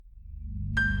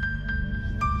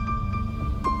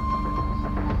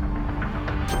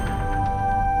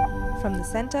from the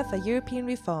Centre for European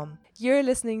Reform. You're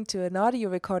listening to an audio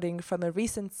recording from a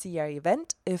recent CR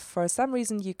event. If for some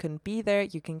reason you couldn't be there,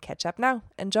 you can catch up now.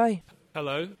 Enjoy.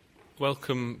 Hello,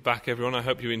 welcome back everyone. I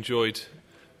hope you enjoyed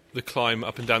the climb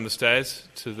up and down the stairs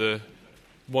to the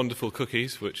wonderful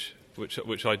cookies, which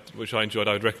I enjoyed.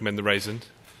 I would recommend the raisin.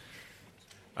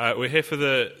 We're here for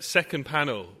the second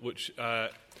panel, which we're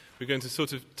going to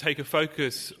sort of take a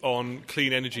focus on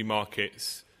clean energy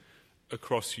markets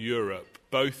across Europe,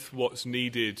 both what's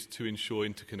needed to ensure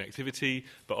interconnectivity,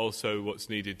 but also what's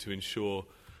needed to ensure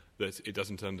that it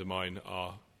doesn't undermine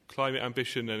our climate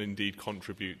ambition and indeed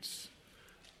contributes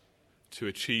to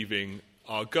achieving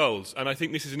our goals. And I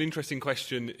think this is an interesting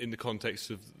question in the context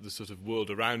of the sort of world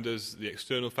around us, the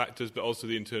external factors, but also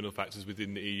the internal factors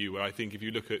within the EU, where I think if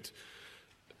you look at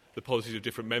the policies of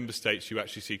different member states, you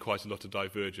actually see quite a lot of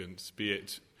divergence, be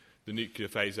it the nuclear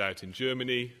phase-out in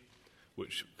Germany,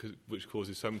 which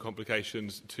causes some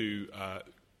complications, to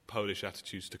Polish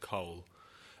attitudes to coal.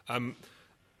 I'm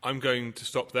going to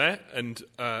stop there, and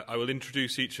I will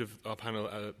introduce each of our panel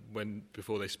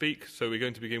before they speak. So we're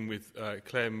going to begin with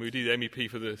Claire Moody, the MEP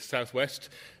for the South-West,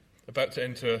 about to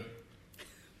enter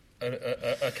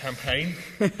a campaign,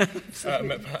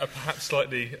 perhaps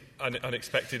slightly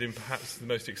unexpected in perhaps the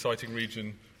most exciting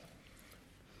region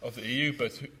of the EU,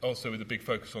 but also with a big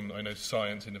focus on, I know,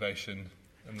 science, innovation,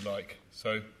 and the like.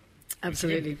 So,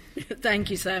 absolutely. Thank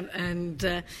you, Sam.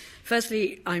 And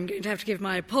firstly, I'm going to have to give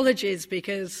my apologies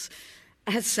because,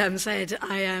 as Sam said,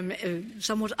 I am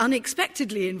somewhat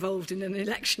unexpectedly involved in an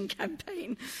election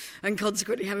campaign and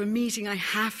consequently have a meeting I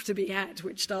have to be at,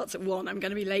 which starts at 1. I'm going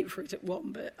to be late for it at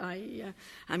 1, but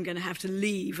I'm going to have to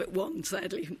leave at 1,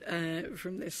 sadly,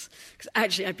 from this. Because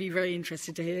actually, I'd be very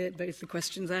interested to hear both the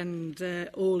questions and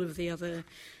all of the other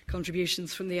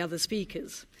contributions from the other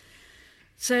speakers.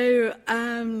 So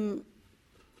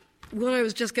what I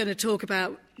was just going to talk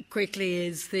about quickly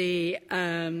is the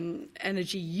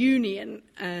energy union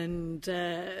and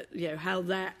how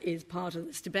that is part of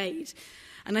this debate.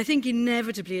 And I think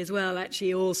inevitably as well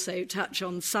actually also touch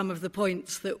on some of the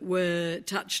points that were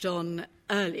touched on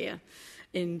earlier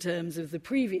in terms of the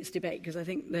previous debate, because I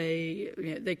think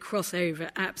they cross over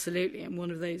absolutely, and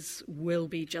one of those will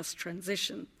be just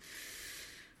transition.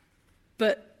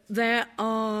 But there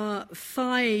are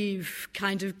 5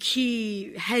 kind of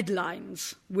key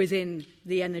headlines within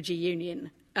the energy union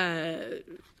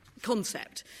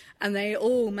concept, and they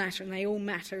all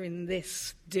matter, in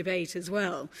this debate as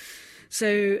well.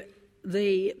 So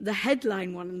the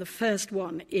headline one, and the first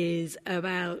one, is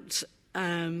about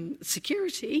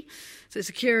security, so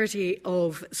security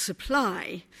of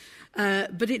supply,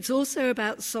 but it's also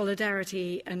about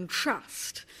solidarity and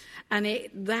trust. And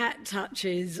that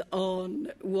touches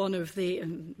on one of the,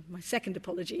 and my second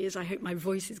apology is I hope my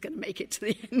voice is going to make it to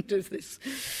the end of this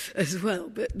as well.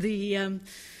 But the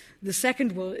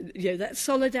second one, that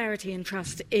solidarity and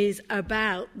trust is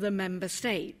about the member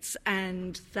states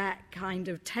and that kind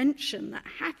of tension that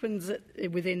happens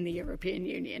within the European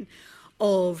Union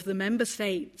of the member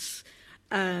states,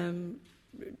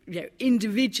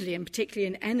 individually and particularly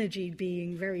in energy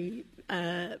being very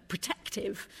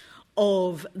protective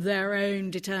of their own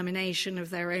determination, of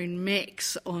their own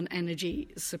mix on energy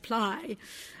supply,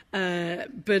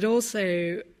 but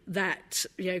also that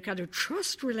kind of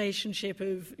trust relationship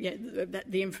of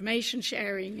the information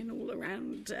sharing and all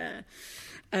around,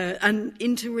 and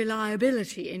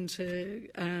interreliability,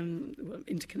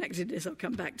 interconnectedness I'll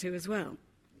come back to as well.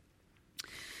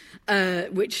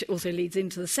 Which also leads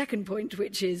into the second point,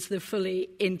 which is the fully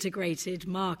integrated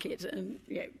market. And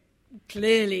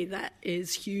clearly that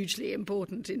is hugely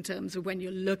important in terms of when you're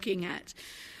looking at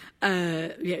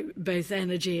both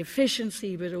energy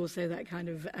efficiency, but also that kind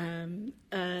of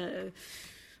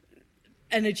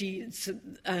energy,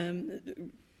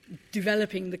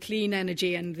 developing the clean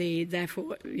energy and the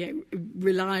therefore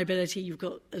reliability. You've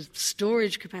got a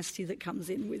storage capacity that comes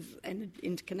in with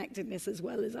interconnectedness as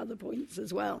well as other points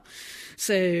as well.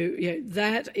 So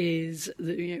that is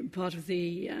part of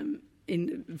the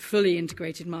fully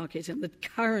integrated market, and the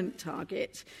current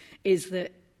target is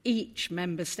that each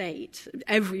member state,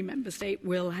 every member state,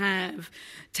 will have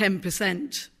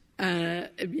 10%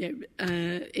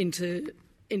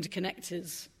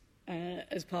 interconnectors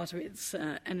as part of its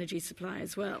energy supply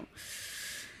as well.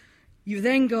 You've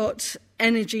then got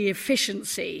energy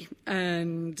efficiency,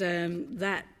 and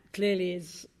that clearly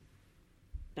is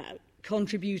about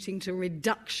contributing to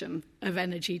reduction of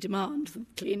energy demand. The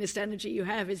cleanest energy you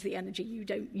have is the energy you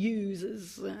don't use,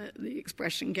 as the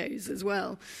expression goes as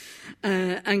well.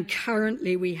 And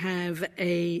currently we have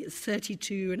a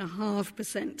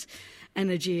 32.5%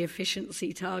 energy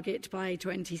efficiency target by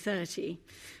 2030,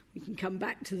 we can come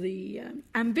back to the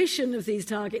ambition of these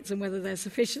targets and whether they're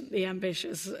sufficiently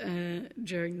ambitious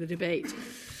during the debate.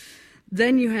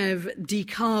 Then you have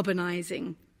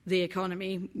decarbonising the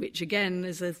economy, which again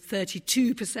is a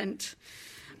 32%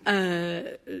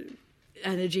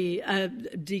 energy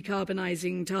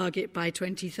decarbonising target by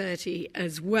 2030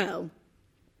 as well.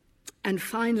 And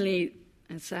finally,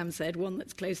 as Sam said, one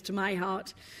that's close to my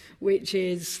heart, which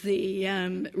is the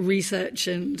research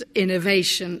and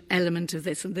innovation element of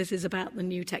this. And this is about the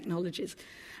new technologies.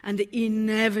 And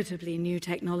inevitably, new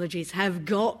technologies have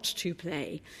got to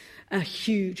play a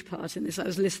huge part in this. I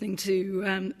was listening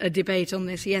to a debate on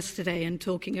this yesterday and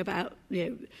talking about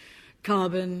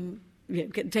carbon,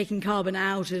 taking carbon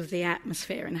out of the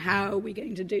atmosphere and how are we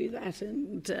going to do that.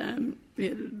 And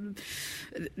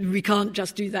we can't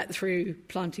just do that through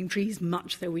planting trees,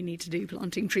 much though we need to do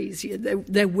planting trees.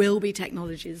 There will be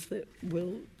technologies that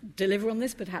will deliver on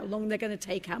this, but how long they're going to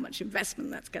take, how much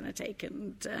investment that's going to take,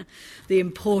 and the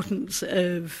importance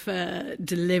of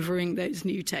delivering those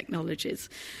new technologies.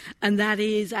 And that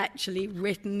is actually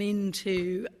written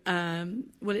into,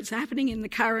 it's happening in the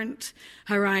current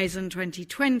Horizon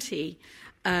 2020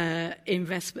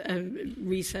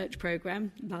 research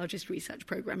program, largest research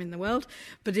program in the world,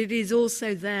 but it is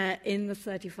also there in the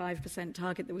 35%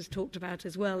 target that was talked about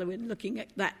as well. We're looking at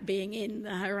that being in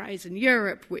the Horizon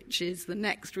Europe, which is the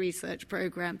next research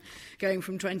program going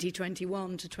from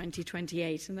 2021 to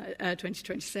 2028 and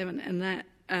 2027, and that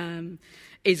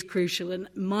is crucial. And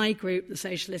my group, the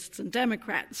Socialists and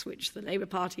Democrats, which the Labour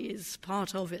Party is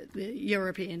part of at the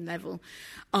European level,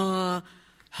 are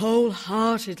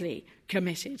wholeheartedly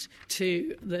committed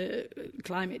to the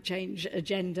climate change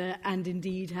agenda and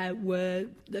indeed were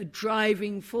the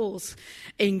driving force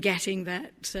in getting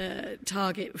that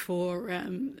target for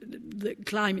the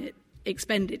climate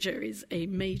expenditure is a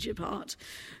major part,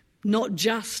 not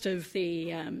just of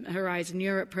the Horizon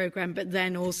Europe programme, but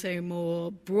then also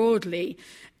more broadly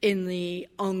in the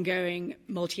ongoing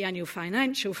multi-annual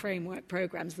financial framework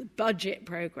programmes, the budget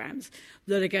programmes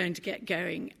that are going to get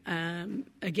going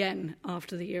again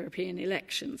after the European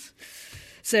elections.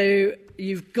 So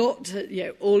you've got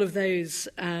all of those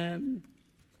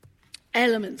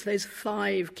elements, those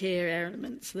 5 key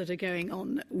elements that are going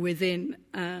on within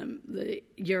the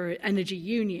Euro Energy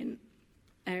Union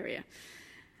area.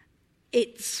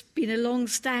 It's been a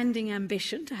long-standing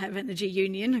ambition to have energy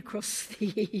union across the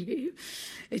EU.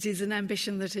 It is an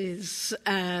ambition that is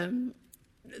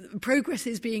progress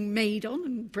is being made on,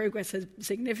 and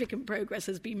significant progress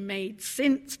has been made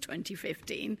since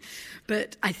 2015.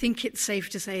 But I think it's safe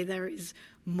to say there is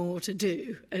more to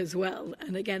do as well.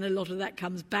 And again, a lot of that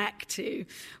comes back to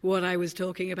what I was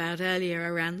talking about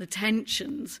earlier around the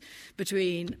tensions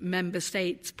between member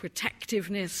states'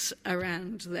 protectiveness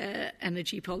around their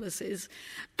energy policies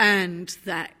and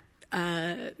that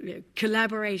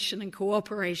collaboration and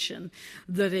cooperation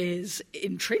that is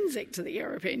intrinsic to the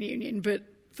European Union, but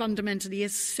fundamentally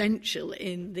essential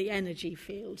in the energy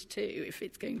field too, if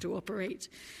it's going to operate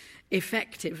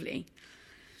effectively.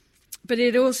 But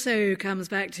it also comes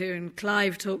back to, and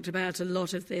Clive talked about a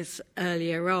lot of this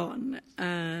earlier on,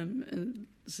 and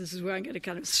this is where I'm going to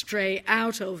kind of stray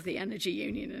out of the energy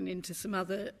union and into some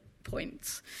other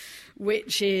points,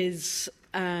 which is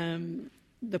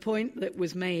the point that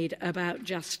was made about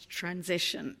just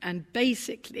transition. And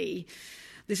basically,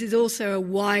 this is also a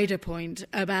wider point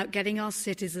about getting our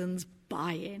citizens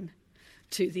buy-in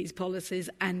to these policies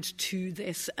and to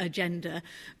this agenda,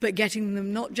 but getting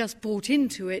them not just bought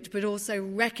into it, but also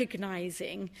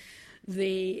recognising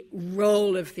the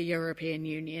role of the European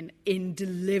Union in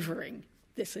delivering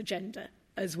this agenda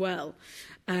as well.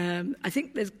 I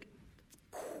think there's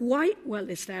quite well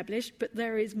established, but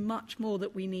there is much more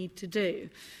that we need to do.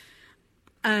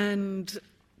 And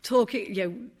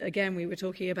again, we were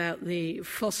talking about the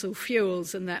fossil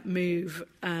fuels and that move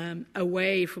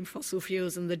away from fossil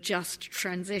fuels and the just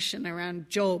transition around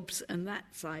jobs and that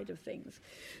side of things.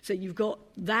 So you've got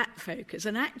that focus.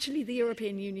 And actually, the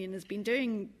European Union has been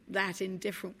doing that in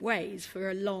different ways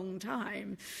for a long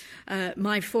time.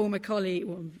 My former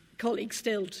colleague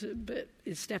still, but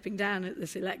is stepping down at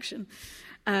this election,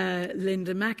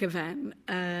 Linda McAvan,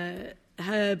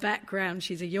 her background,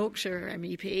 she's a Yorkshire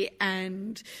MEP,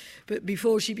 but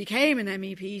before she became an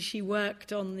MEP, she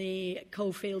worked on the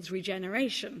Coalfields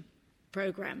Regeneration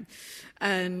Programme.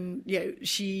 And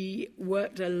she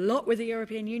worked a lot with the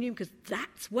European Union because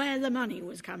that's where the money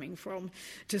was coming from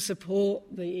to support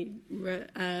the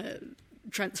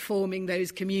transforming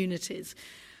those communities.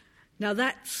 Now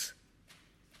that's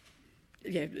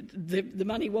the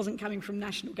money wasn't coming from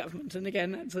national government, and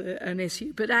again, that's an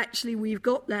issue. But actually, we've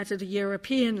got that at a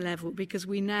European level because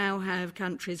we now have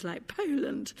countries like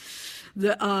Poland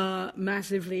that are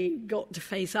massively got to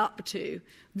face up to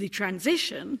the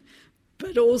transition,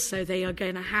 but also they are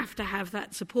going to have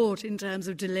that support in terms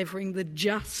of delivering the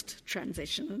just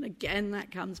transition. And again,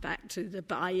 that comes back to the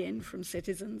buy-in from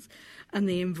citizens and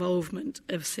the involvement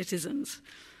of citizens.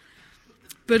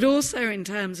 But also in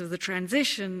terms of the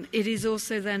transition, it is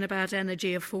also then about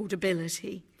energy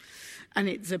affordability. And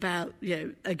it's about,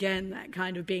 again, that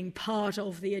kind of being part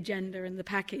of the agenda and the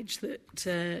package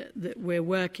that we're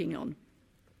working on.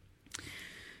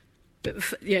 But,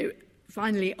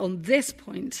 finally, on this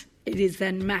point, it is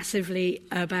then massively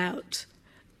about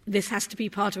this has to be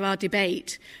part of our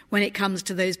debate when it comes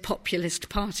to those populist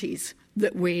parties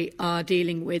that we are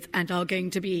dealing with and are going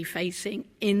to be facing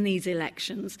in these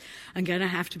elections and going to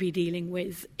have to be dealing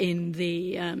with in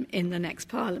the next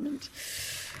Parliament.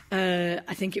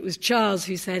 I think it was Charles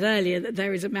who said earlier that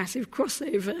there is a massive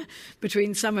crossover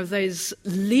between some of those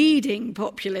leading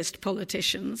populist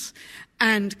politicians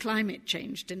and climate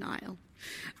change denial.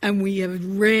 And we have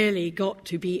really got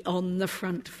to be on the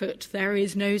front foot. There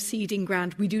is no ceding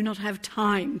ground. We do not have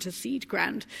time to cede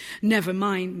ground, never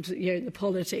mind the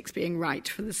politics being right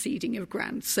for the ceding of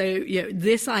ground. So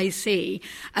this I see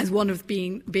as one of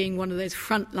being one of those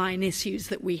frontline issues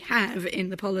that we have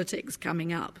in the politics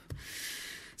coming up.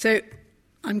 So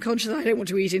I'm conscious I don't want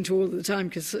to eat into all of the time,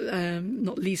 because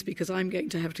not least because I'm going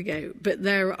to have to go. But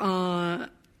there are,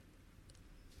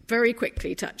 very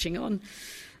quickly touching on,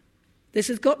 this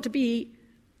has got to be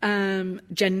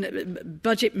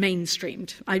budget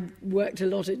mainstreamed. I worked a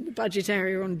lot in the budget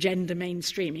area on gender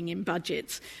mainstreaming in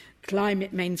budgets.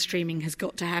 Climate mainstreaming has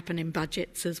got to happen in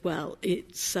budgets as well.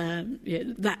 It's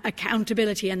that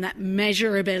accountability and that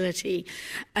measurability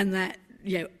and that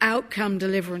outcome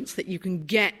deliverance that you can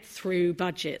get through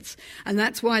budgets. And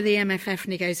that's why the MFF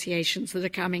negotiations that are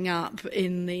coming up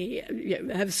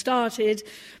have started,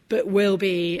 but will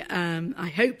be,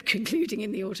 I hope, concluding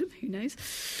in the autumn, who knows,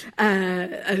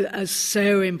 are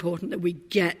so important that we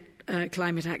get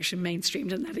climate action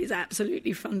mainstreamed, and that is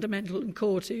absolutely fundamental and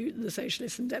core to the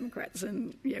Socialists and Democrats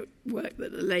and work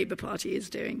that the Labour Party is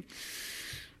doing.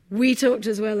 We talked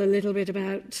as well a little bit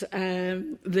about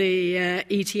the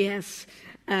ETS,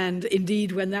 and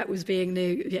indeed when that was being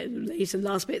the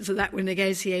last bits of that were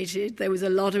negotiated, there was a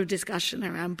lot of discussion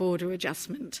around border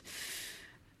adjustment.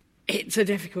 It's a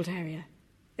difficult area.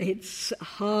 It's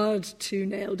hard to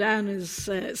nail down, as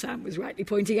Sam was rightly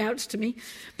pointing out to me,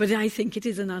 but I think it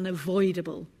is an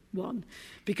unavoidable one,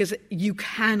 because you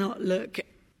cannot look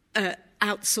at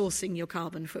outsourcing your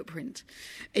carbon footprint.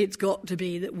 It's got to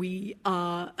be that we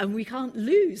are, and we can't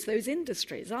lose those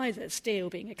industries either,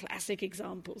 steel being a classic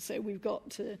example. So we've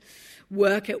got to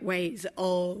work at ways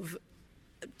of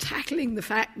tackling the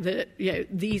fact that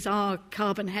these are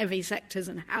carbon heavy sectors,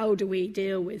 and how do we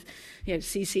deal with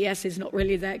CCS is not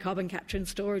really there, carbon capture and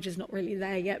storage is not really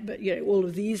there yet, but all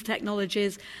of these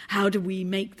technologies, how do we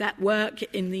make that work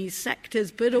in these sectors?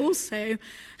 But also,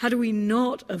 how do we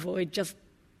not avoid just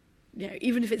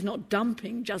even if it's not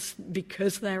dumping, just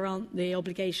because there aren't the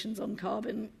obligations on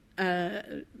carbon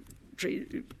in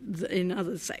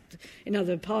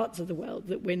other parts of the world,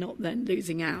 that we're not then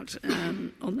losing out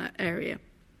on that area.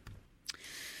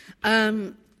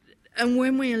 And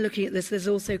when we are looking at this, there's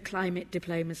also climate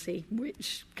diplomacy,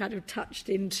 which kind of touched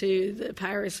into the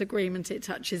Paris Agreement. It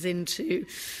touches into,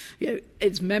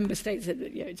 its member states.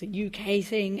 It's a UK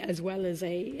thing as well as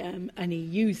an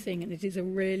EU thing, and it is a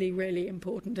really, really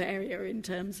important area in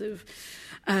terms of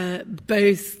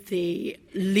both the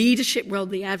leadership role,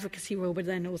 the advocacy role, but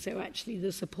then also actually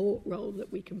the support role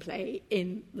that we can play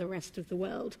in the rest of the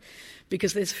world,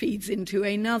 because this feeds into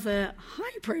another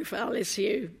high-profile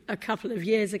issue a couple of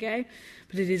years ago,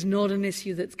 but it is not an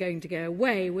issue that's going to go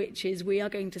away, which is we are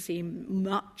going to see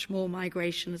much more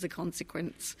migration as a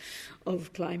consequence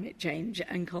of climate change,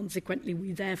 and consequently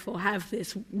we therefore have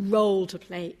this role to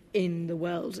play in the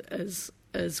world as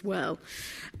well.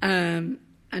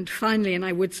 And finally, and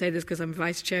I would say this because I'm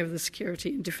Vice Chair of the Security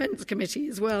and Defence Committee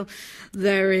as well,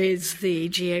 there is the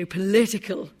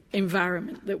geopolitical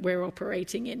environment that we're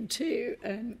operating into.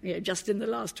 And just in the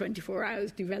last 24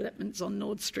 hours, developments on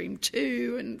Nord Stream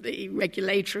 2 and the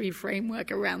regulatory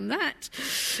framework around that.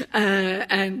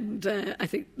 And I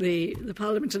think the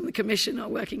Parliament and the Commission are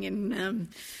working in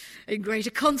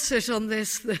greater concert on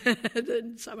this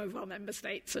than some of our member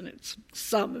states, and it's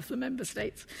some of the member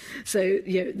states. So,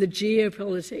 the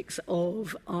geopolitics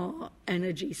of our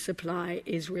energy supply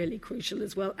is really crucial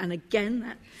as well. And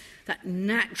again, that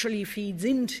naturally feeds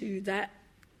into that,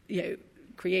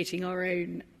 creating our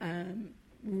own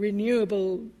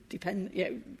renewable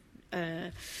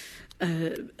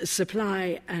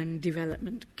supply and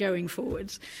development going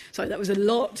forwards. So that was a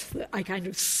lot that I kind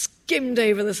of skimmed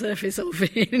over the surface of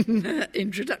in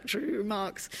introductory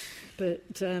remarks. But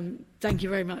thank you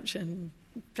very much, and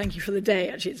thank you for the day.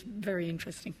 actually. It's very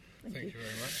interesting. Thank you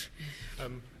very much.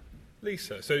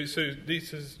 Lisa, so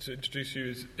Lisa, to introduce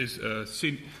you, is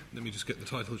let me just get the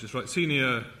title just right,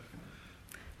 Senior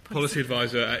Policy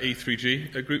Advisor at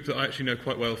E3G, a group that I actually know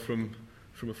quite well from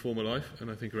a former life, and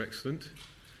I think are excellent.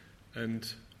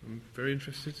 And I'm very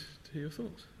interested to hear your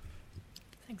thoughts.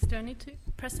 Thanks. Do I need to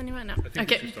press anywhere? No. I think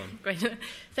Okay, it's just on. great.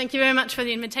 Thank you very much for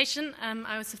the invitation.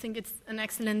 I also think it's an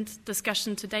excellent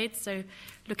discussion to date, so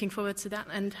looking forward to that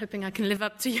and hoping I can live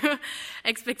up to your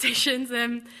expectations.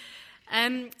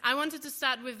 I wanted to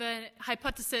start with a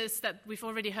hypothesis that we've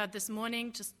already heard this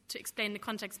morning, just to explain the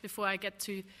context before I get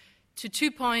to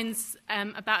 2 points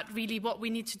about really what we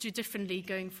need to do differently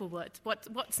going forward.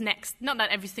 What's next? Not that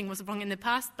everything was wrong in the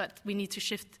past, but we need to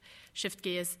shift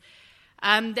gears.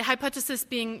 The hypothesis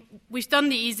being we've done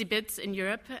the easy bits in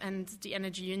Europe and the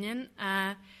energy union,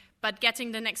 but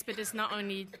getting the next bit is not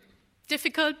only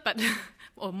difficult,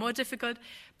 or more difficult,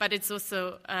 but it's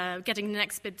also getting the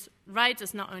next bit right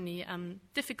is not only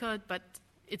difficult, but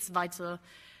it's vital.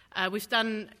 We've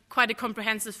done quite a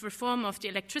comprehensive reform of the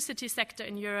electricity sector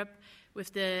in Europe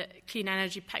with the clean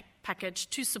energy package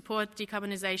to support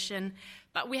decarbonization,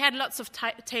 but we had lots of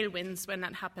tailwinds when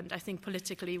that happened. I think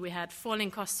politically we had falling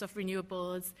costs of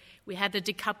renewables, we had the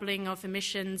decoupling of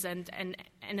emissions and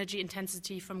energy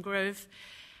intensity from growth.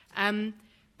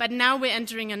 But now we're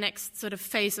entering a next sort of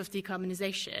phase of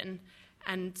decarbonization,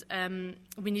 and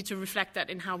we need to reflect that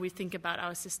in how we think about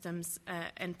our systems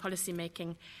and policy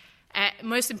making.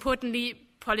 Most importantly,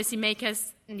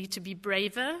 policymakers need to be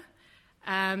braver,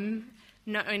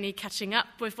 not only catching up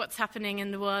with what's happening in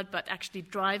the world, but actually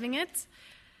driving it.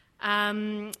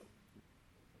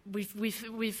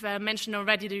 We've mentioned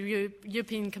already the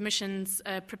European Commission's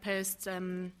proposed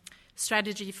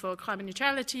strategy for climate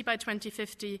neutrality by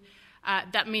 2050.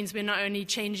 That means we're not only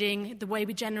changing the way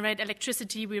we generate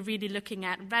electricity, we're really looking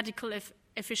at radical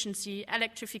efficiency,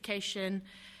 electrification,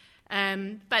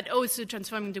 but also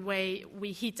transforming the way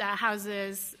we heat our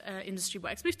houses, industry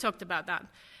works. We've talked about that.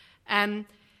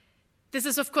 This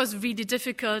is, of course, really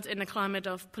difficult in a climate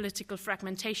of political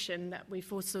fragmentation that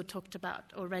we've also talked about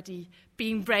already.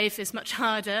 Being brave is much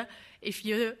harder if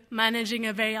you're managing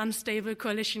a very unstable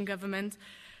coalition government.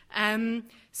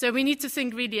 So we need to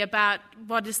think really about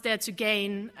what is there to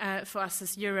gain for us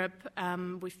as Europe.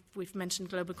 We've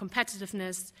mentioned global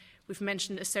competitiveness. We've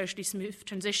mentioned a socially smooth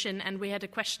transition, and we had a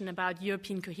question about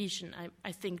European cohesion.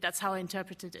 I think that's how I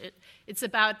interpreted it. It's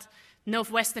about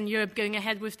Northwestern Europe going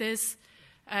ahead with this,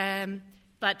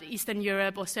 but Eastern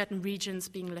Europe or certain regions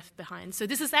being left behind. So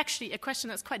this is actually a question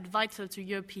that's quite vital to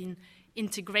European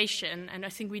integration, and I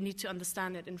think we need to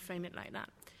understand it and frame it like that.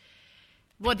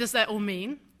 What does that all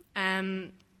mean?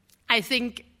 I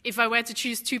think if I were to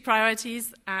choose 2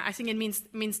 priorities, I think it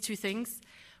means 2 things.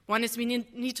 One is we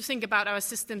need to think about our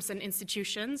systems and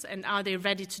institutions, and are they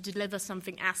ready to deliver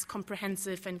something as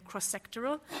comprehensive and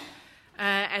cross-sectoral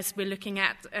as we're looking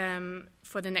at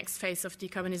for the next phase of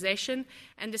decarbonization.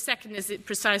 And the second is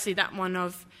precisely that one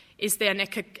of, is there an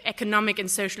economic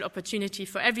and social opportunity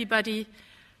for everybody?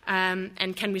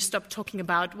 And can we stop talking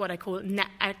about what I call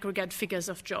net aggregate figures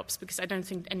of jobs, because I don't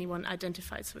think anyone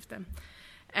identifies with them.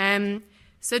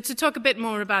 So to talk a bit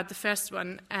more about the first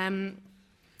one,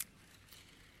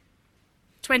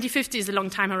 2050 is a long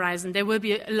time horizon. There will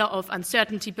be a lot of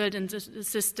uncertainty built into the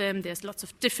system. There's lots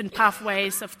of different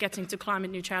pathways of getting to climate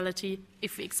neutrality,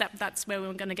 if we accept that's where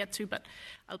we're going to get to, but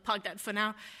I'll park that for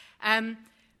now.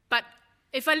 But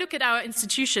if I look at our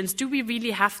institutions, do we really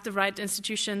have the right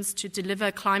institutions to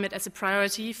deliver climate as a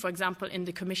priority? For example, in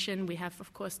the Commission, we have,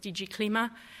 of course, DG Klima,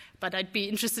 but I'd be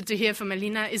interested to hear from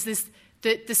Alina, is this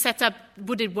the setup,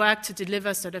 would it work to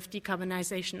deliver sort of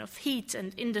decarbonization of heat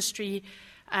and industry,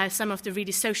 some of the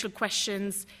really social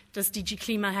questions? Does DG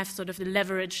Klima have sort of the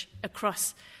leverage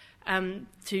across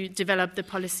to develop the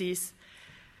policies?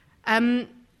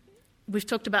 We've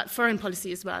talked about foreign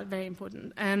policy as well, very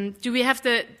important. Do we have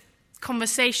the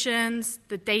conversations,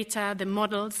 the data, the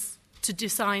models to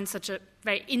design such a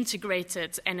very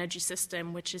integrated energy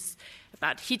system, which is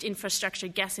about heat infrastructure,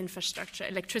 gas infrastructure,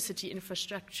 electricity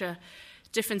infrastructure,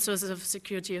 different sources of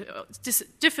security,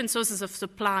 different sources of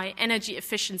supply, energy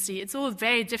efficiency? It's all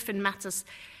very different matters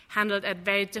handled at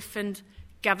very different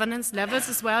governance levels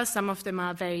as well. Some of them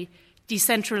are very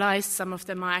decentralized, some of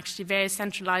them are actually very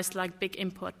centralized, like big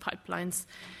import pipelines.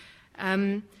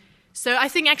 So I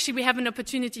think actually we have an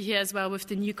opportunity here as well with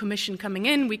the new commission coming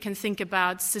in. We can think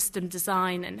about system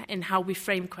design and how we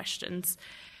frame questions.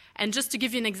 And just to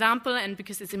give you an example, and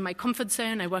because it's in my comfort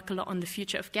zone, I work a lot on the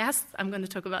future of gas. I'm going to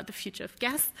talk about the future of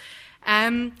gas.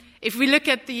 If we look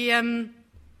at the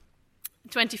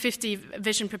 2050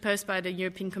 vision proposed by the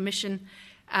European Commission,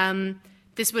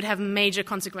 this would have major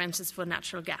consequences for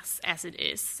natural gas as it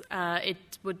is.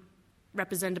 It would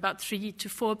represent about 3 to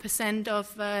 4%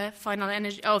 of final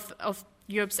energy of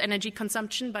Europe's energy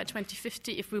consumption by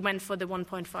 2050 if we went for the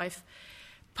 1.5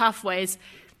 pathways.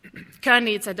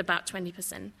 Currently, it's at about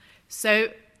 20%. So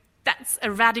that's a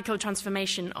radical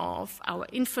transformation of our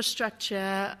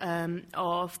infrastructure,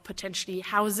 of potentially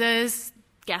houses.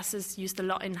 Gas is used a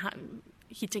lot in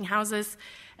heating houses,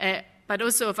 but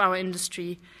also of our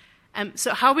industry.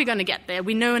 So how are we going to get there?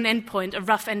 We know an endpoint, a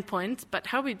rough endpoint, but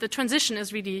the transition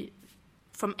is really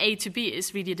from A to B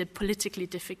is really the politically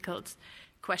difficult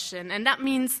question. And that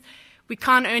means we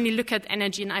can't only look at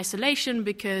energy in isolation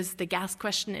because the gas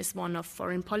question is one of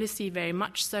foreign policy, very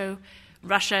much so.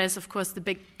 Russia is, of course, the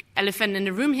big elephant in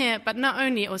the room here, but not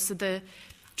only, also the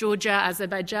Georgia,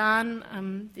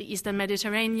 Azerbaijan, the Eastern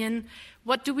Mediterranean.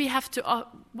 What do we have to?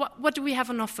 What do we have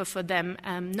on offer for them?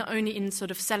 Not only in sort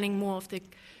of selling more of the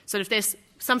sort of there's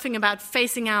something about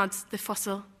phasing out the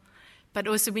fossil, but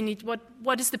also we need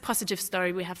what is the positive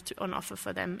story we have on offer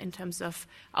for them in terms of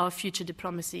our future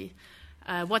diplomacy?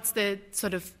 What's the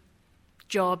sort of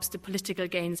jobs, the political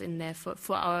gains in there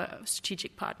for our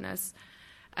strategic partners?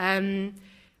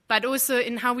 But also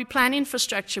in how we plan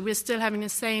infrastructure, we're still having the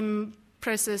same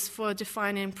process for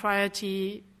defining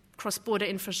priority cross-border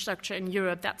infrastructure in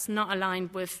Europe. That's not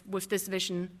aligned with this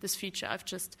vision, this future I've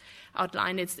just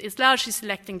outlined. It's largely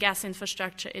selecting gas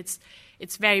infrastructure.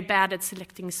 It's very bad at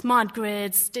selecting smart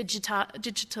grids,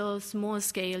 digital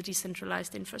small-scale,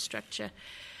 decentralized infrastructure.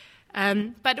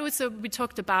 But also we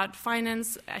talked about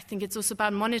finance. I think it's also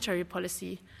about monetary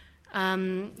policy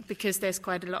because there's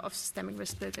quite a lot of systemic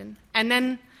risk built in. And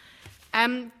then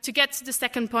to get to the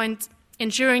second point,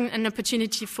 ensuring an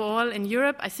opportunity for all in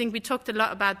Europe, I think we talked a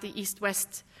lot about the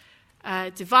East-West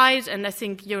divide, and I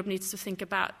think Europe needs to think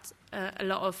about a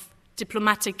lot of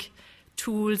diplomatic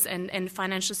tools and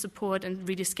financial support and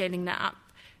really scaling that up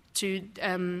to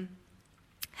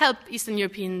help Eastern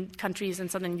European countries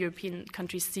and Southern European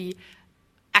countries see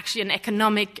actually an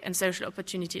economic and social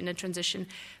opportunity in the transition.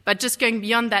 But just going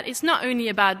beyond that, it's not only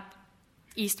about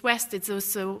East-West, it's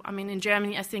also, I mean, in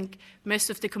Germany, I think most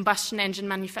of the combustion engine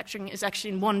manufacturing is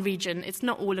actually in one region. It's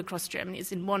not all across Germany,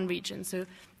 it's in one region. So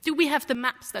do we have the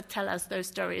maps that tell us those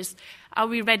stories? Are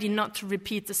we ready not to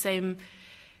repeat the same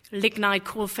lignite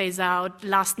coal phase-out,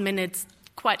 last-minute,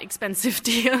 quite expensive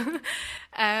deal?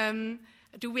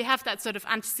 Do we have that sort of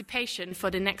anticipation for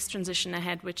the next transition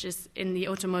ahead, which is in the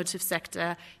automotive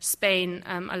sector, Spain,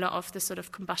 a lot of the sort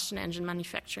of combustion engine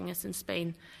manufacturing is in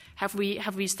Spain. Have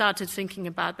we started thinking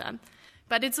about that?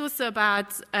 But it's also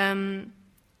about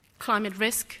climate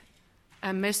risk.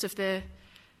 Most of the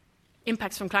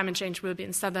impacts from climate change will be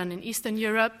in Southern and Eastern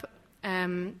Europe.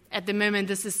 At the moment,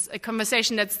 this is a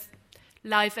conversation that's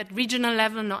live at regional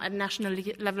level, not at national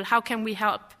level. How can we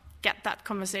help get that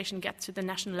conversation get to the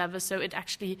national level so it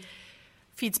actually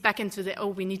feeds back into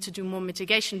we need to do more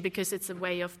mitigation because it's a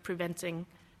way of preventing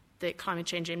the climate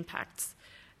change impacts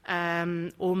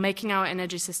or making our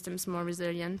energy systems more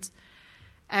resilient.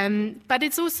 But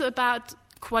it's also about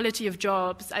quality of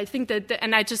jobs. I think that,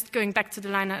 and I just going back to the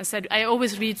line I said, I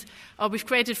always read, we've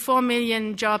created 4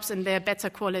 million jobs and they're better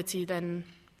quality than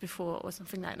before or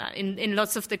something like that in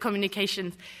lots of the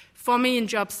communications. 4 million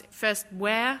jobs, first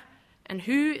where? And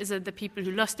who? Is it the people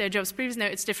who lost their jobs previously? No,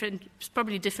 it's different. It's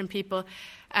probably different people.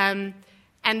 And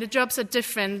the jobs are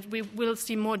different. We will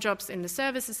see more jobs in the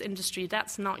services industry.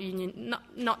 That's not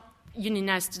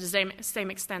unionized to the same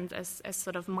extent as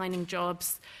sort of mining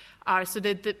jobs are. So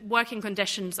the working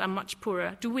conditions are much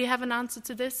poorer. Do we have an answer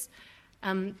to this?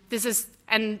 This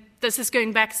is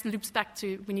going back, loops back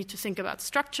to we need to think about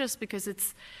structures because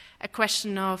it's a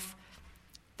question of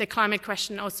the climate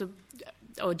question also,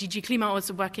 or DG Klima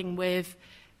also working with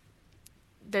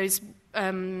those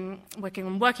working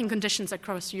on working conditions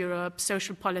across Europe,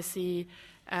 social policy,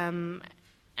 and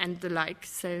the like.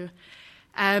 So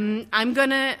I'm going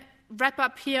to wrap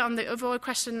up here on the overall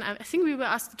question. I think we were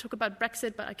asked to talk about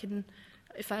Brexit, but I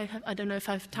don't know if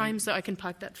I have time, so I can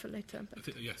park that for later.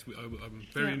 Yes, I'm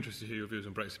very interested to hear your views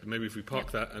on Brexit, but maybe if we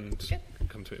park that and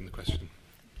come to it in the question.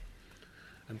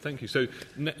 And thank you. So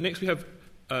next we have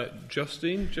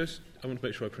Justine. I want to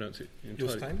make sure I pronounce it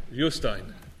entirely. Jostein.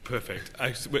 Jostein. Perfect.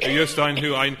 Jostein,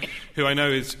 who I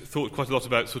know has thought quite a lot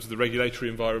about sort of the regulatory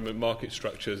environment, market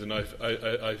structures, and I've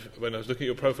when I was looking at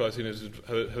your profile, I've seen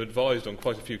have advised on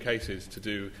quite a few cases to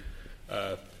do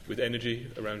with energy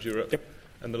around Europe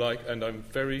and the like, and I'm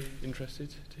very interested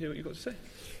to hear what you've got to say.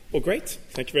 Well, great.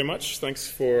 Thank you very much. Thanks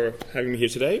for having me here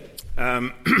today.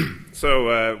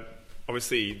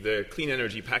 Obviously, the clean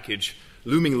energy package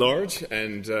looming large,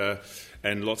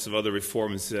 and lots of other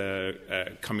reforms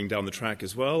coming down the track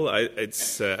as well.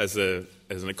 It's as an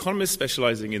economist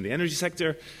specializing in the energy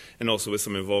sector, and also with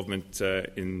some involvement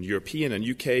in European and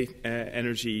UK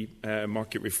energy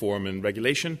market reform and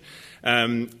regulation.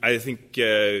 I think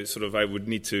I would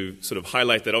need to sort of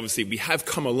highlight that obviously we have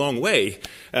come a long way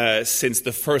since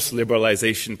the first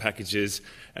liberalization packages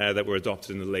that were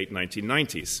adopted in the late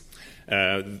 1990s.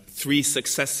 3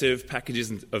 successive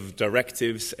packages of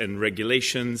directives and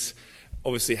regulations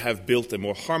obviously have built a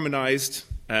more harmonized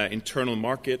internal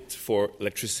market for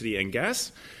electricity and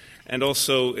gas. And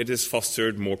also it has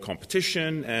fostered more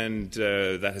competition, and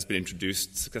that has been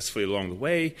introduced successfully along the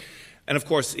way. And of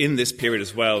course, in this period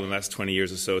as well, in the last 20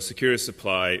 years or so, security of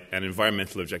supply and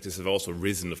environmental objectives have also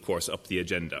risen, of course, up the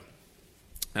agenda.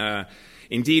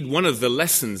 Indeed, one of the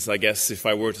lessons, I guess, if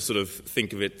I were to sort of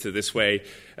think of it this way,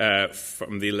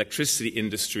 from the electricity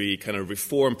industry kind of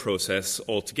reform process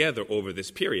altogether over this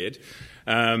period,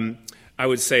 I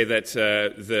would say that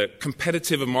the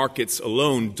competitive markets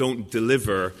alone don't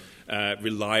deliver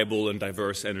reliable and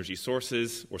diverse energy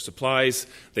sources or supplies.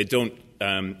 They don't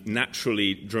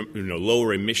naturally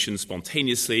lower emissions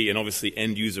spontaneously, and obviously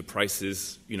end-user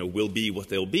prices will be what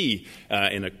they'll be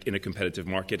in a competitive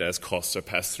market as costs are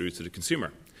passed through to the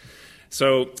consumer.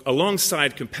 So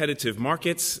alongside competitive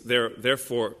markets, there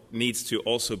therefore needs to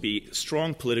also be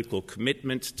strong political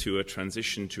commitment to a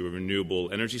transition to renewable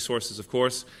energy sources, of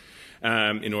course,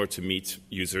 in order to meet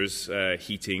users'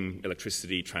 heating,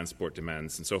 electricity, transport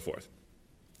demands, and so forth.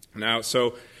 Now,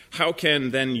 so how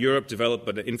can then Europe develop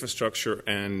an infrastructure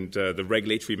and the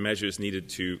regulatory measures needed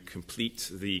to complete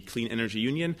the Clean Energy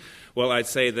Union? Well, I'd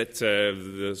say that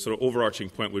the sort of overarching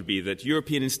point would be that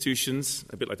European institutions,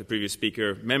 a bit like the previous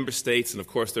speaker, member states, and of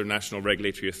course their national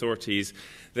regulatory authorities,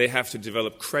 they have to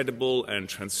develop credible and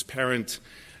transparent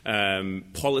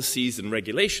policies and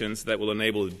regulations that will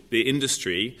enable the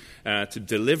industry to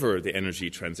deliver the energy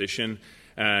transition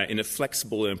in a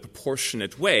flexible and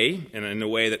proportionate way, and in a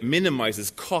way that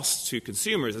minimizes costs to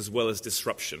consumers as well as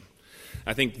disruption.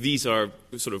 I think these are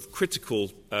sort of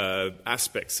critical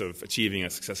aspects of achieving a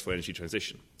successful energy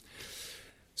transition.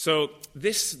 So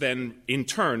this then, in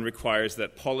turn, requires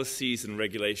that policies and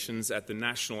regulations at the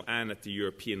national and at the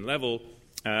European level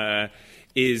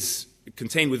is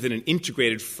contained within an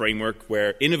integrated framework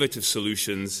where innovative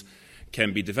solutions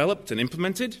can be developed and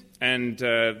implemented, and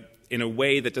in a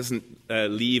way that doesn't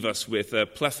leave us with a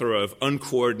plethora of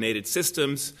uncoordinated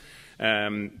systems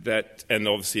and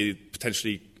obviously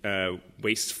potentially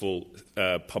wasteful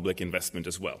public investment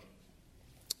as well.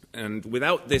 And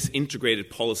without this integrated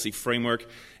policy framework,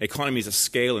 economies of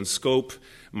scale and scope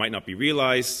might not be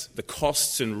realized. The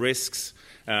costs and risks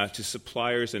to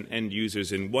suppliers and end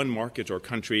users in one market or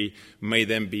country may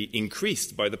then be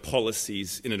increased by the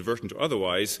policies, inadvertent or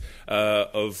otherwise,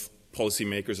 of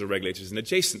policymakers or regulators in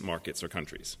adjacent markets or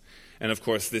countries. And of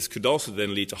course, this could also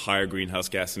then lead to higher greenhouse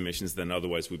gas emissions than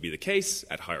otherwise would be the case,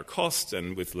 at higher costs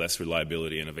and with less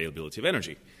reliability and availability of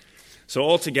energy. So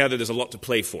altogether, there's a lot to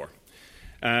play for.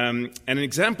 And an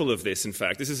example of this, in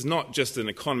fact, this is not just an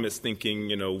economist thinking,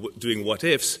 doing what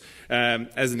ifs.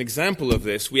 As an example of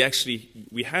this, we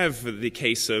have the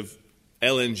case of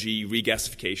LNG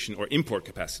regasification or import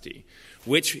capacity,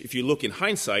 which, if you look in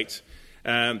hindsight,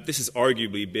 this has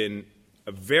arguably been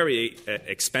a very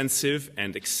expensive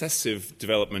and excessive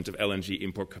development of LNG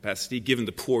import capacity, given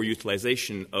the poor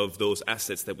utilization of those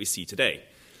assets that we see today.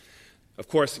 Of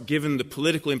course, given the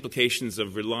political implications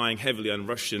of relying heavily on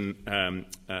Russian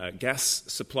gas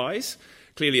supplies,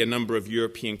 clearly a number of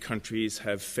European countries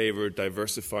have favored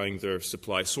diversifying their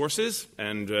supply sources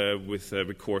and with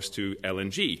recourse to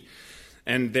LNG.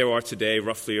 And there are today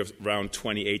roughly around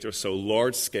 28 or so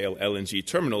large-scale LNG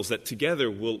terminals that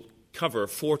together will cover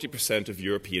 40% of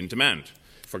European demand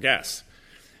for gas.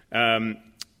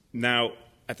 Now,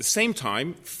 at the same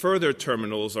time, further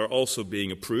terminals are also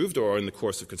being approved or are in the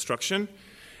course of construction.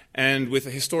 And with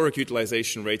a historic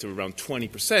utilization rate of around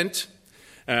 20%,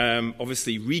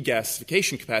 obviously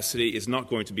regasification capacity is not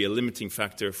going to be a limiting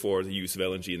factor for the use of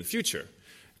LNG in the future.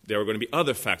 There are going to be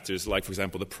other factors, like, for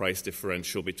example, the price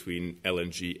differential between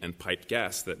LNG and piped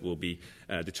gas that will be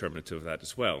determinative of that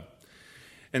as well.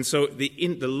 And so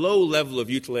the low level of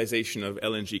utilization of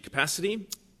LNG capacity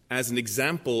as an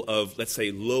example of, let's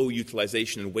say, low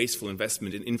utilization and wasteful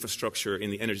investment in infrastructure in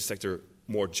the energy sector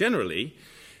more generally,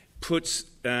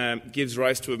 gives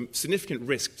rise to a significant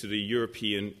risk to the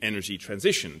European energy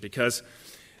transition, because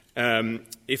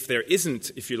if there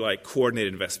isn't, if you like,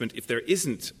 coordinated investment, if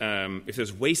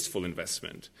there's wasteful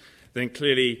investment, then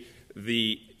clearly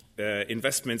the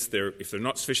investments if they're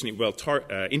not sufficiently well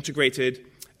integrated,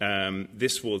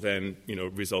 this will then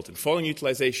result in falling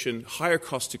utilization, higher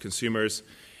costs to consumers,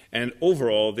 and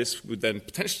overall this would then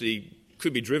potentially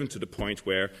could be driven to the point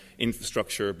where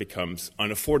infrastructure becomes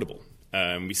unaffordable.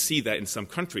 We see that in some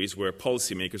countries where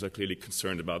policymakers are clearly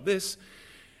concerned about this.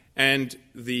 And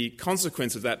the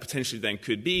consequence of that potentially then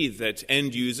could be that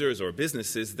end users or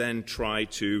businesses then try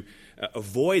to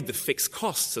avoid the fixed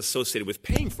costs associated with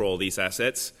paying for all these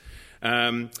assets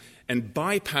and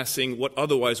bypassing what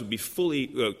otherwise would be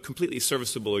completely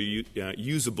serviceable or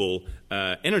usable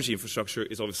energy infrastructure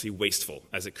is obviously wasteful,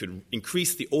 as it could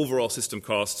increase the overall system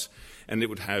costs, and it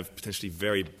would have potentially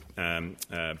very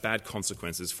bad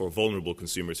consequences for vulnerable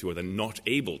consumers who are then not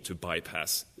able to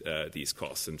bypass these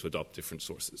costs and to adopt different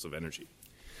sources of energy.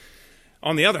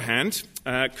 On the other hand,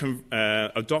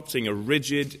 adopting a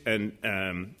rigid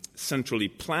and centrally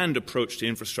planned approach to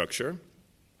infrastructure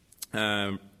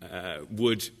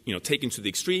would, taken to the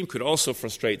extreme, could also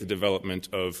frustrate the development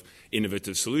of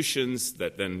innovative solutions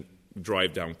that then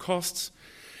drive down costs.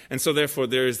 And so, therefore,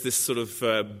 there is this sort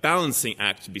of balancing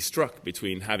act to be struck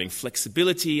between having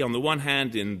flexibility on the one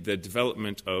hand in the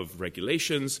development of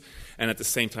regulations and at the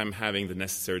same time having the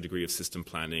necessary degree of system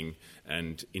planning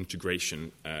and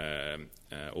integration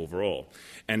overall.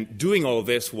 And doing all of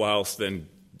this whilst then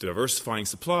diversifying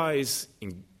supplies,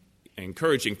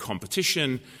 encouraging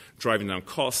competition, driving down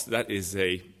costs, that is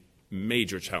a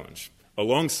major challenge,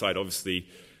 alongside, obviously,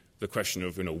 the question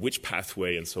of which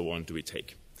pathway and so on do we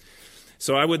take.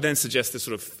 So I would then suggest there's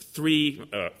sort of three,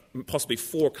 possibly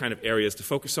four kind of areas to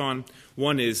focus on.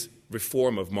 One is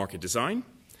reform of market design,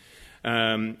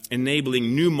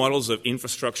 enabling new models of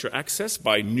infrastructure access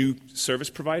by new service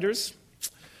providers.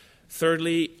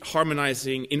 Thirdly,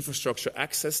 harmonizing infrastructure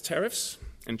access tariffs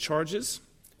and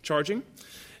charging.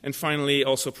 And finally,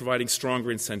 also providing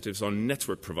stronger incentives on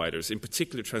network providers, in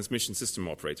particular transmission system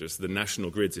operators, the national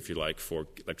grids, if you like, for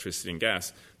electricity and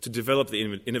gas, to develop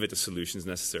the innovative solutions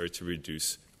necessary to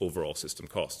reduce overall system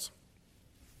costs.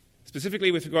 Specifically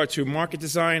with regard to market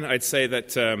design, I'd say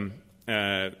that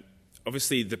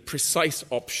obviously the precise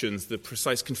options, the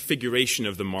precise configuration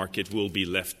of the market will be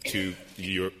left to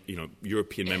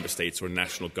European member states or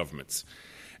national governments.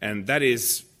 And that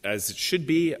is as it should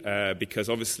be, because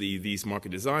obviously these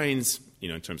market designs,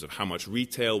 in terms of how much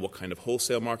retail, what kind of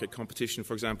wholesale market competition,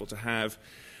 for example, to have,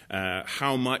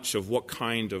 how much of what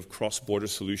kind of cross-border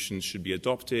solutions should be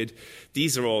adopted,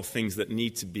 these are all things that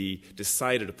need to be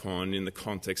decided upon in the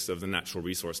context of the natural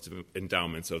resource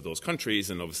endowments of those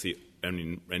countries, and obviously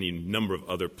any number of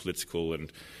other political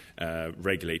and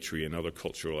regulatory and other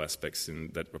cultural aspects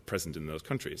that are present in those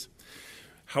countries.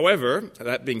 However,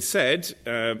 that being said,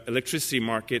 electricity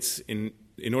markets, in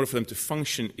order for them to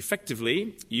function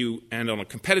effectively and on a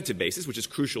competitive basis, which is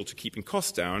crucial to keeping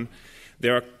costs down,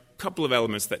 there are a couple of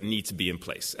elements that need to be in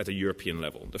place at a European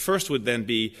level. The first would then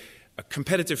be a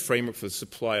competitive framework for the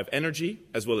supply of energy,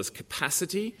 as well as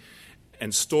capacity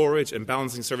and storage and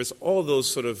balancing service, all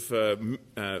those sort of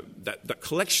that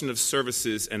collection of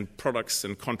services and products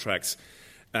and contracts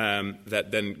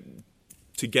that then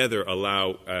together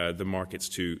allow the markets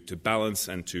to balance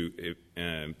and to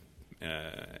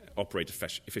operate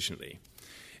efficiently.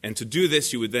 And to do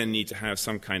this, you would then need to have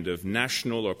some kind of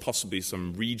national or possibly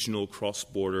some regional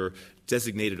cross-border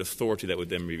designated authority that would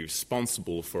then be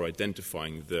responsible for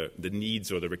identifying the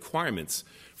needs or the requirements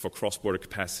for cross-border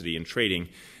capacity and trading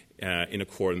in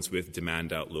accordance with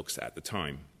demand outlooks at the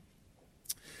time.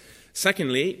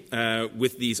 Secondly,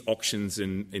 with these auctions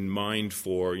in mind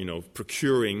for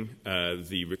procuring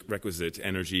the requisite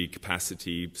energy,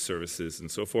 capacity, services,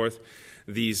 and so forth,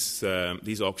 these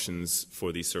auctions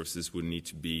for these services would need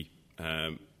to be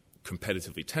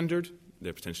competitively tendered.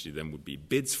 There potentially then would be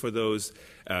bids for those,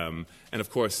 and of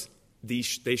course they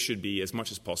should be as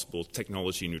much as possible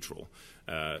technology neutral,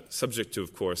 subject to,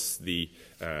 of course, the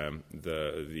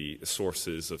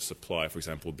sources of supply, for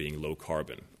example, being low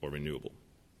carbon or renewable.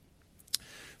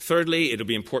 Thirdly, it'll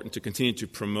be important to continue to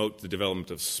promote the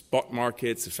development of spot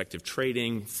markets, effective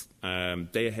trading,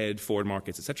 day-ahead, forward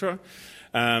markets, etc.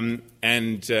 And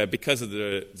because of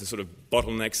the sort of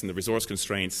bottlenecks and the resource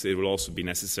constraints, it will also be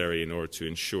necessary in order to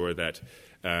ensure that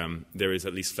there is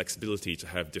at least flexibility to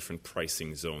have different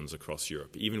pricing zones across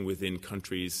Europe, even within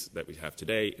countries that we have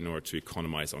today, in order to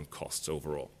economize on costs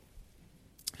overall.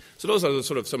 So those are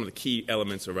sort of some of the key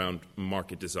elements around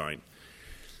market design.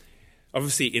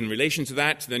 Obviously, in relation to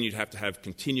that, then you'd have to have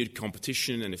continued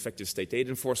competition and effective state aid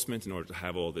enforcement in order to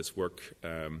have all this work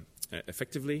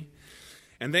effectively.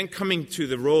 And then coming to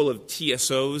the role of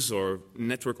TSOs or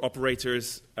network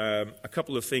operators, a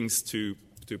couple of things to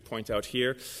point out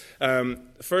here. The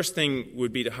first thing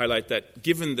would be to highlight that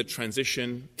given the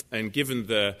transition and given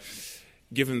the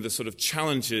sort of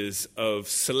challenges of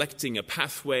selecting a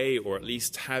pathway, or at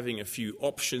least having a few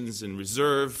options in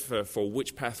reserve for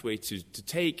which pathway to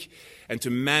take, and to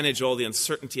manage all the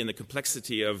uncertainty and the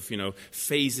complexity of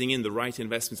phasing in the right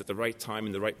investments at the right time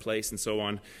in the right place and so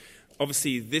on.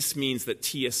 Obviously, this means that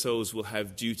TSOs will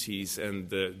have duties, and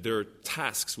their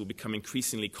tasks will become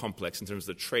increasingly complex in terms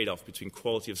of the trade-off between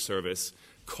quality of service,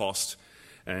 cost,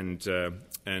 and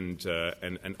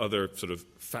other sort of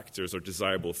factors or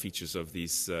desirable features of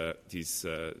these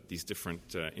different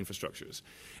infrastructures.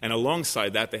 And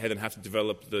alongside that, they then have to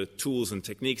develop the tools and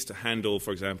techniques to handle,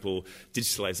 for example,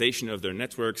 digitalization of their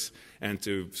networks and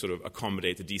to sort of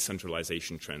accommodate the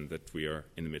decentralization trend that we are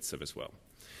in the midst of as well.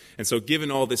 And so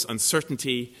given all this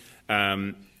uncertainty,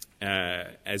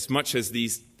 as much as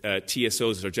these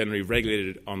TSOs are generally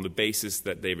regulated on the basis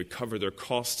that they recover their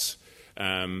costs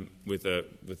with a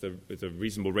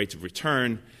reasonable rate of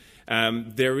return,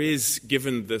 there is,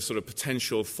 given the sort of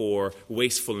potential for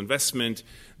wasteful investment,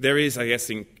 there is, I guess,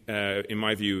 in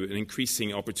my view, an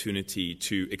increasing opportunity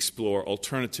to explore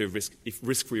alternative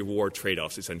risk-reward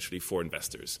trade-offs, essentially, for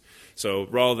investors. So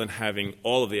rather than having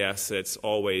all of the assets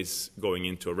always going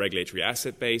into a regulatory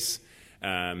asset base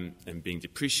and being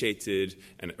depreciated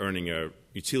and earning a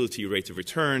utility rate of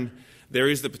return, there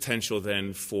is the potential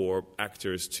then for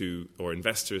actors or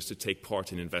investors to take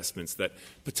part in investments that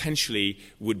potentially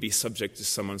would be subject to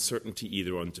some uncertainty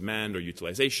either on demand or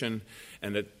utilization,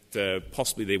 and that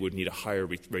possibly they would need a higher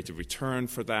rate of return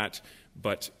for that.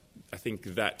 But I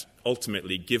think that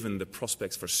ultimately, given the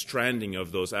prospects for stranding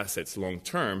of those assets long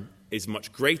term, is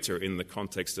much greater in the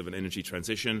context of an energy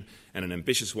transition, and an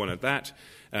ambitious one at that,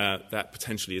 that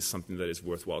potentially is something that is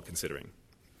worthwhile considering.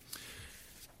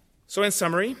 So in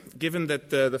summary, given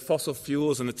that the fossil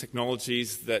fuels and the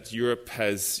technologies that Europe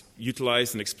has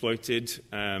utilized and exploited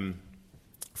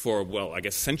for, well, I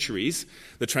guess centuries,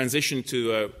 the transition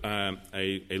to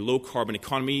a low-carbon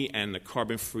economy and a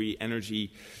carbon-free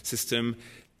energy system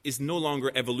is no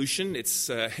longer evolution, it's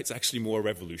actually more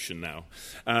revolution now.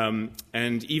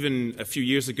 And even a few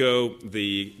years ago,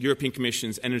 the European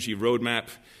Commission's energy roadmap,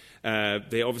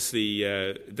 that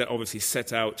obviously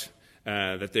set out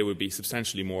that there would be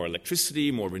substantially more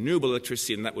electricity, more renewable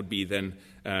electricity, and that would be then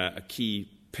a key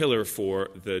pillar for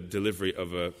the delivery of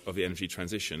the energy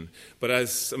transition. But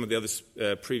as some of the other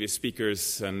previous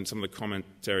speakers and some of the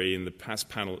commentary in the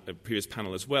previous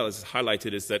panel as well has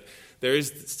highlighted, is that there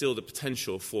is still the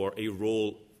potential for a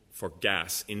role for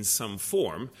gas in some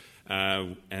form,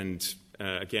 and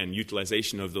again,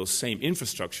 utilization of those same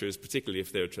infrastructures, particularly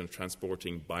if they're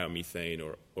transporting biomethane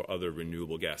or other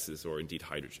renewable gases, or indeed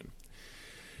hydrogen.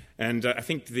 And I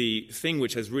think the thing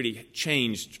which has really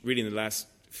changed really in the last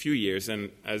few years, and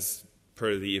as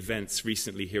per the events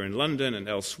recently here in London and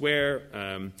elsewhere,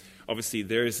 obviously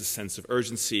there is a sense of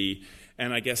urgency,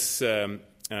 and I guess much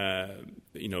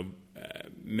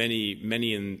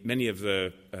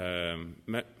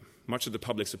of the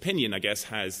public's opinion, I guess,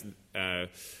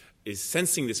 is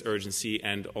sensing this urgency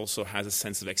and also has a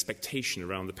sense of expectation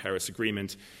around the Paris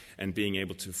Agreement and being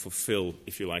able to fulfill,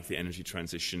 if you like, the energy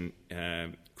transition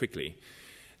quickly.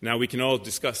 Now, we can all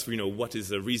discuss, what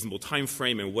is a reasonable time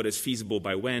frame and what is feasible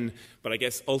by when, but I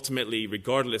guess ultimately,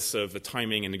 regardless of the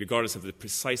timing and regardless of the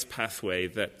precise pathway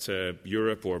that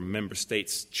Europe or member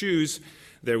states choose,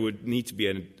 there would need to be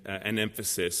an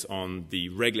emphasis on the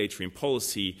regulatory and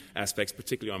policy aspects,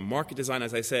 particularly on market design,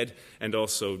 as I said, and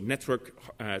also network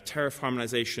tariff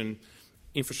harmonization,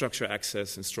 infrastructure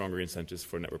access, and stronger incentives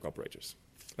for network operators.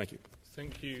 Thank you.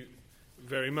 Thank you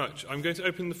very much. I'm going to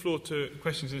open the floor to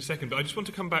questions in a second, but I just want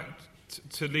to come back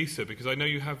to Lisa, because I know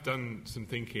you have done some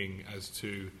thinking as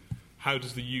to how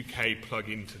does the UK plug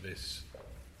into this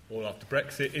all after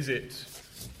Brexit. Is it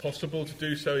possible to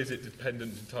do so? Is it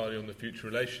dependent entirely on the future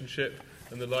relationship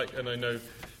and the like? And I know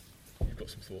you've got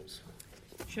some thoughts.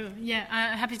 Sure,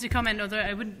 yeah, happy to comment, although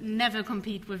I would never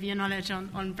compete with your knowledge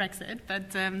on Brexit.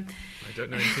 But I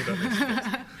don't know anything about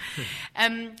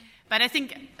this. But I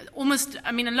think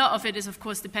a lot of it is, of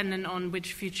course, dependent on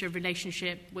which future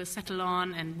relationship we'll settle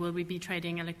on, and will we be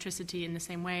trading electricity in the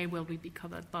same way? Will we be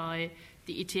covered by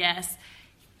the ETS?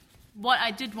 What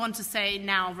I did want to say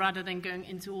now, rather than going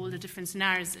into all the different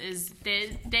scenarios, is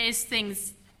there's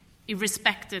things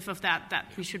irrespective of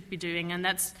that we should be doing, and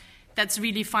that's that's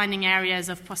really finding areas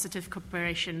of positive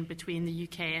cooperation between the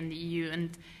UK and the EU.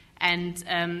 And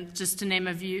just to name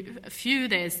a few,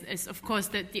 there's of course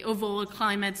the overall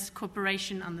climate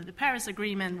cooperation under the Paris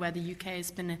Agreement, where the UK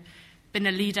has been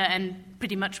a leader and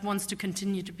pretty much wants to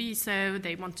continue to be so.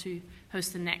 They want to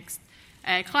host the next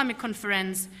climate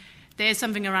conference. There's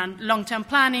something around long-term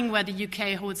planning, where the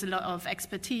UK holds a lot of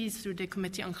expertise through the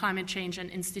Committee on Climate Change and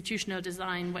Institutional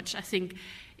Design, which I think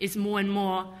is more and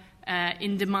more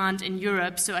in demand in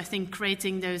Europe. So I think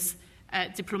creating those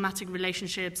diplomatic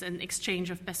relationships and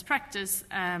exchange of best practice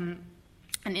and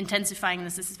intensifying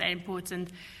this is very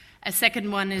important. A second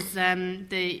one is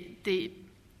the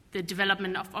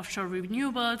development of offshore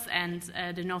renewables and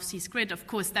the North Sea's grid. Of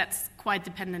course, that's quite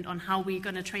dependent on how we're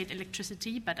going to trade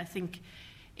electricity, but I think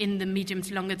in the medium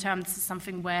to longer term, this is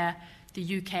something where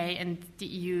the UK and the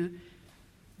EU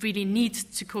really need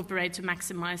to cooperate to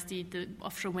maximize the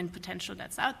offshore wind potential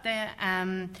that's out there.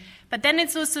 But then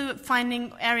it's also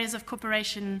finding areas of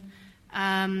cooperation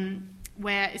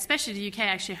where especially the UK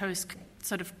actually hosts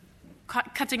sort of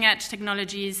cutting-edge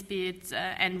technologies, be it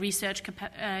and research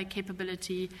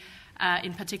capability,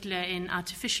 in particular in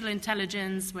artificial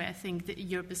intelligence, where I think that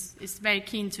Europe is very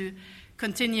keen to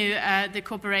continue the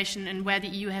cooperation, and where the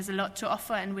EU has a lot to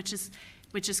offer, and which is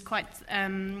quite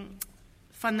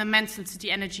fundamental to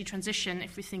the energy transition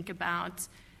if we think about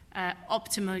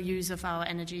optimal use of our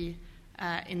energy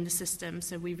in the system.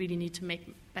 So we really need to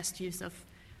make best use of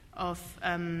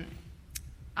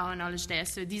our knowledge there.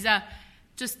 So these are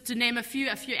just to name a few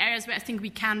areas where I think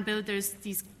we can build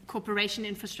these cooperation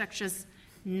infrastructures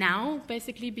now,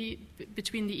 basically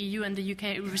between the EU and the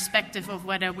UK, irrespective of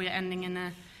whether we're ending in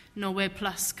a Norway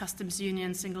plus customs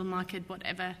union, single market,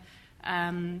 whatever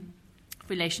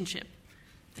relationship.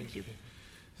 Thank you.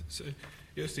 So,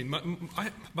 Jostein,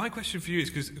 my question for you is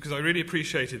because I really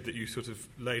appreciated that you sort of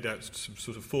laid out some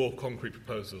sort of 4 concrete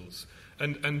proposals,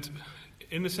 and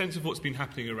in the sense of what's been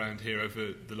happening around here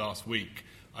over the last week,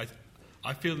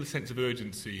 I feel the sense of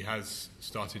urgency has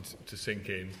started to sink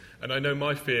in, and I know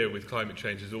my fear with climate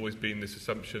change has always been this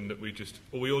assumption that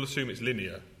we all assume it's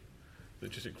linear,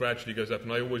 that just it gradually goes up,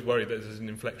 and I always worry that there's an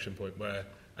inflection point where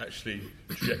actually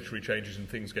trajectory changes and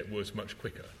things get worse much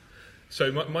quicker.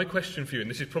 So my question for you, and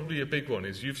this is probably a big one,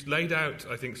 is you've laid out,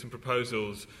 I think, some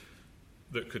proposals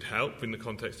that could help in the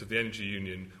context of the energy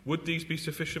union. Would these be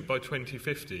sufficient by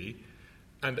 2050?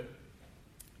 And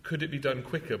could it be done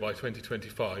quicker by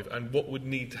 2025? And what would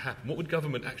need to happen? What would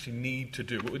government actually need to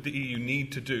do? What would the EU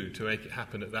need to do to make it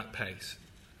happen at that pace?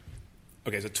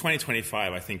 Okay, so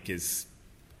 2025, I think is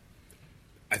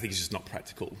just not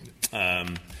practical.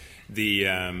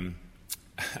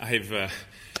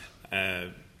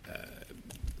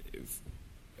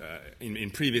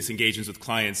 In previous engagements with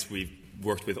clients, we've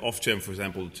worked with Ofgem, for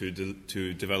example,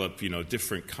 to develop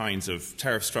different kinds of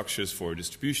tariff structures for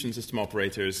distribution system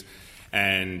operators,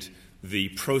 and the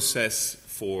process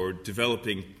for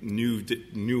developing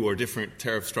new or different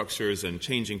tariff structures and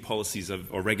changing policies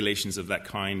or regulations of that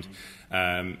kind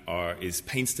is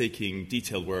painstaking,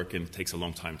 detailed work, and takes a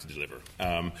long time to deliver.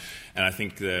 And I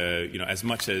think as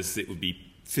much as it would be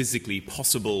physically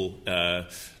possible,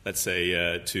 let's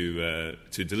say, to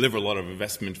deliver a lot of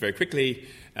investment very quickly,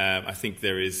 I think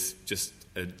there is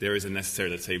a necessary,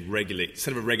 let's say,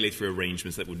 set of regulatory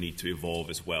arrangements that would need to evolve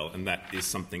as well, and that is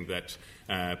something that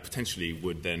potentially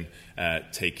would then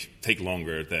take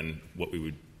longer than what we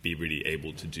would be really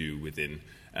able to do within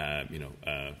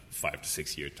 5 to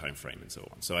 6 year time frame and so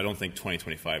on. So I don't think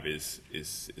 2025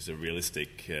 is a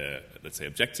realistic, let's say,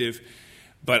 objective.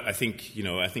 But I think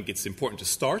it's important to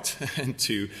start and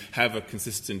to have a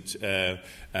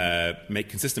make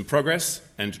consistent progress,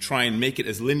 and to try and make it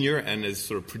as linear and as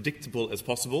sort of predictable as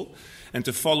possible, and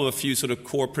to follow a few sort of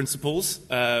core principles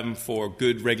for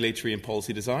good regulatory and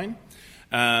policy design,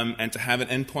 and to have an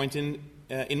endpoint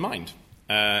in mind,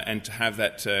 and to have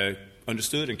that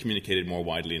understood and communicated more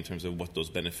widely in terms of what those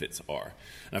benefits are.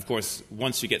 And of course,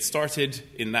 once you get started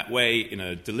in that way, in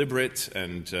a deliberate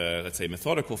and let's say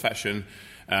methodical fashion,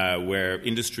 where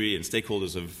industry and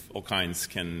stakeholders of all kinds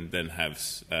can then have,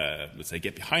 let's say,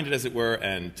 get behind it, as it were,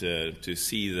 and to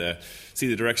see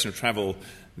the direction of travel,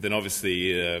 then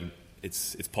obviously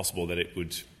it's possible that it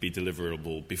would be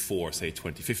deliverable before, say,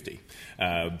 2050.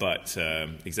 But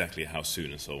exactly how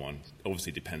soon and so on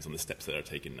obviously depends on the steps that are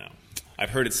taken now. I've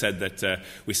heard it said that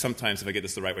we sometimes, if I get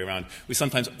this the right way around, we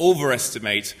sometimes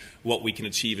overestimate what we can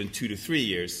achieve in 2 to 3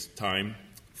 years' time,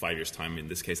 5 years' time in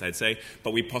this case, I'd say,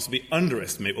 but we possibly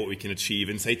underestimate what we can achieve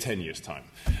in, say, 10 years' time.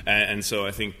 And so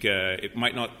I think it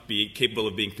might not be capable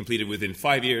of being completed within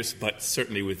 5 years, but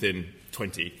certainly within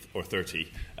 20 or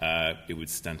 30, it would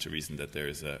stand to reason that there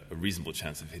is a reasonable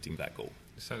chance of hitting that goal.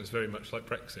 It sounds very much like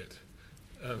Brexit.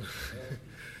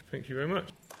 Thank you very much.